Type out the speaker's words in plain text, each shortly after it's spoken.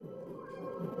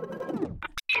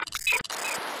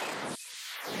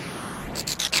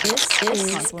This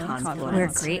is Confluence, where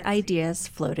great ideas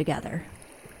flow together.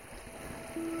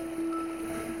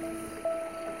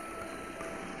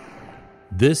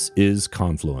 This is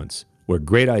Confluence, where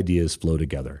great ideas flow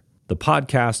together, the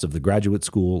podcast of the Graduate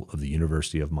School of the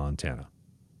University of Montana.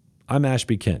 I'm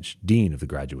Ashby Kinch, Dean of the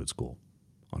Graduate School.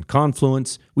 On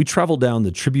Confluence, we travel down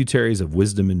the tributaries of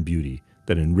wisdom and beauty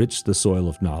that enrich the soil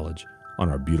of knowledge on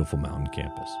our beautiful mountain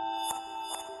campus.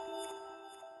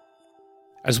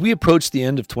 As we approach the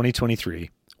end of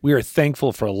 2023, we are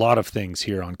thankful for a lot of things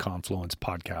here on Confluence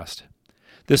Podcast.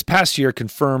 This past year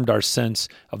confirmed our sense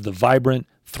of the vibrant,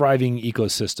 thriving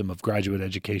ecosystem of graduate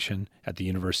education at the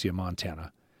University of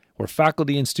Montana, where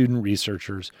faculty and student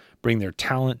researchers bring their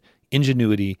talent,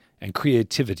 ingenuity, and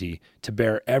creativity to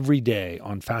bear every day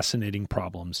on fascinating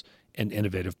problems and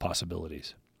innovative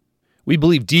possibilities. We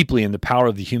believe deeply in the power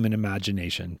of the human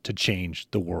imagination to change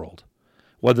the world,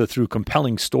 whether through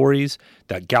compelling stories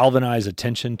that galvanize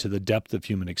attention to the depth of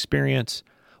human experience,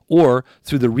 or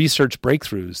through the research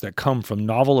breakthroughs that come from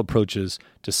novel approaches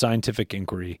to scientific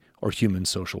inquiry or human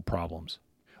social problems.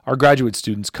 Our graduate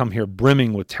students come here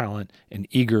brimming with talent and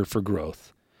eager for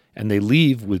growth, and they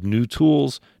leave with new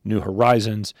tools, new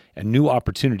horizons, and new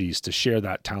opportunities to share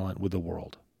that talent with the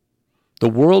world. The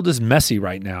world is messy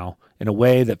right now in a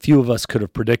way that few of us could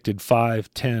have predicted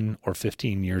 5, 10, or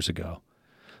 15 years ago.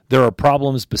 There are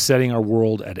problems besetting our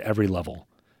world at every level,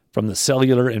 from the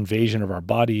cellular invasion of our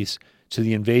bodies to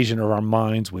the invasion of our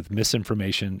minds with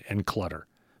misinformation and clutter,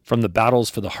 from the battles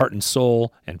for the heart and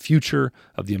soul and future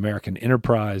of the American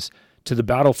enterprise to the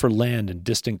battle for land in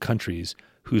distant countries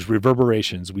whose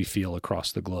reverberations we feel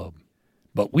across the globe.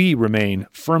 But we remain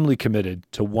firmly committed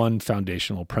to one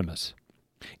foundational premise.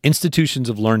 Institutions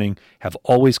of learning have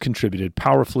always contributed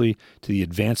powerfully to the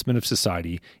advancement of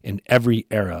society in every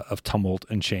era of tumult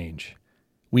and change.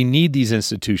 We need these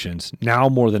institutions, now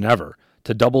more than ever,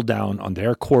 to double down on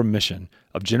their core mission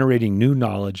of generating new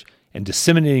knowledge and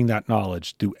disseminating that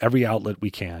knowledge through every outlet we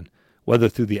can, whether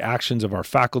through the actions of our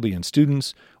faculty and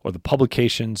students or the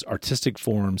publications, artistic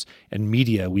forms, and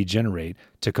media we generate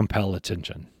to compel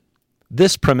attention.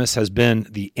 This premise has been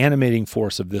the animating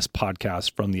force of this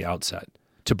podcast from the outset,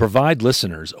 to provide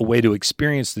listeners a way to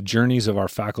experience the journeys of our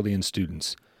faculty and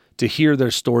students, to hear their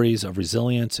stories of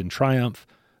resilience and triumph,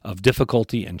 of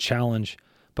difficulty and challenge,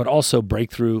 but also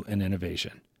breakthrough and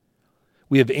innovation.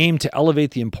 We have aimed to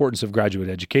elevate the importance of graduate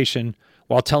education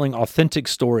while telling authentic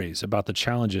stories about the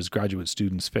challenges graduate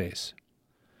students face.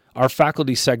 Our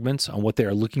faculty segments on what they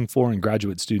are looking for in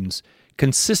graduate students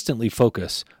consistently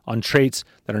focus on traits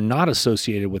that are not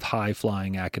associated with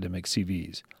high-flying academic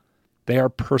CVs. They are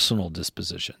personal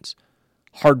dispositions,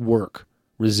 hard work,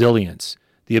 resilience,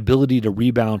 the ability to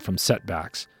rebound from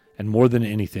setbacks, and more than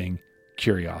anything,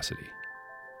 curiosity.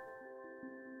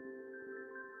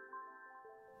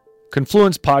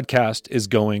 Confluence Podcast is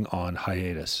going on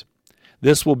hiatus.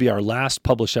 This will be our last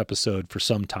published episode for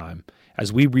some time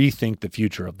as we rethink the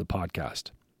future of the podcast.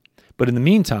 But in the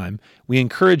meantime, we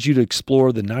encourage you to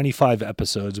explore the 95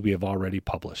 episodes we have already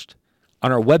published.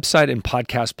 On our website and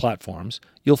podcast platforms,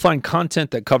 you'll find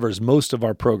content that covers most of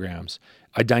our programs,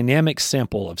 a dynamic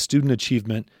sample of student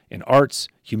achievement in arts,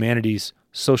 humanities,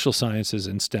 social sciences,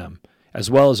 and STEM,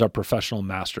 as well as our professional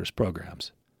master's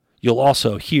programs. You'll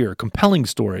also hear compelling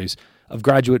stories of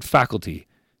graduate faculty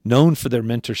known for their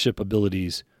mentorship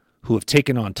abilities who have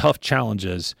taken on tough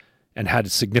challenges and had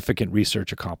significant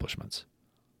research accomplishments.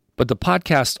 But the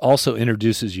podcast also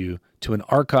introduces you to an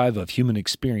archive of human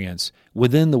experience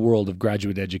within the world of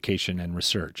graduate education and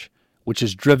research, which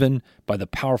is driven by the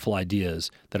powerful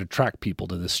ideas that attract people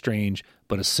to this strange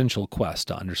but essential quest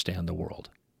to understand the world.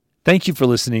 Thank you for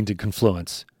listening to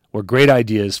Confluence, where great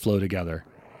ideas flow together,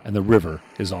 and the river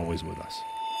is always with us.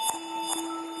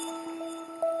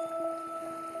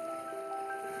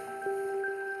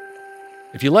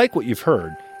 If you like what you've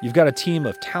heard, you've got a team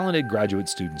of talented graduate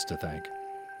students to thank.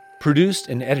 Produced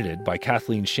and edited by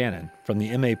Kathleen Shannon from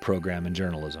the MA program in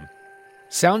journalism.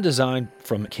 Sound design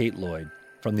from Kate Lloyd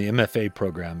from the MFA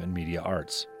program in media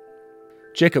arts.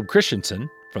 Jacob Christensen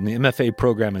from the MFA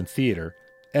program in theater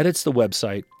edits the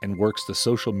website and works the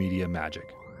social media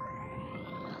magic.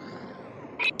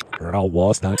 Earl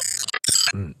was not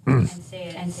And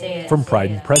say it. from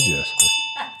Pride and Prejudice.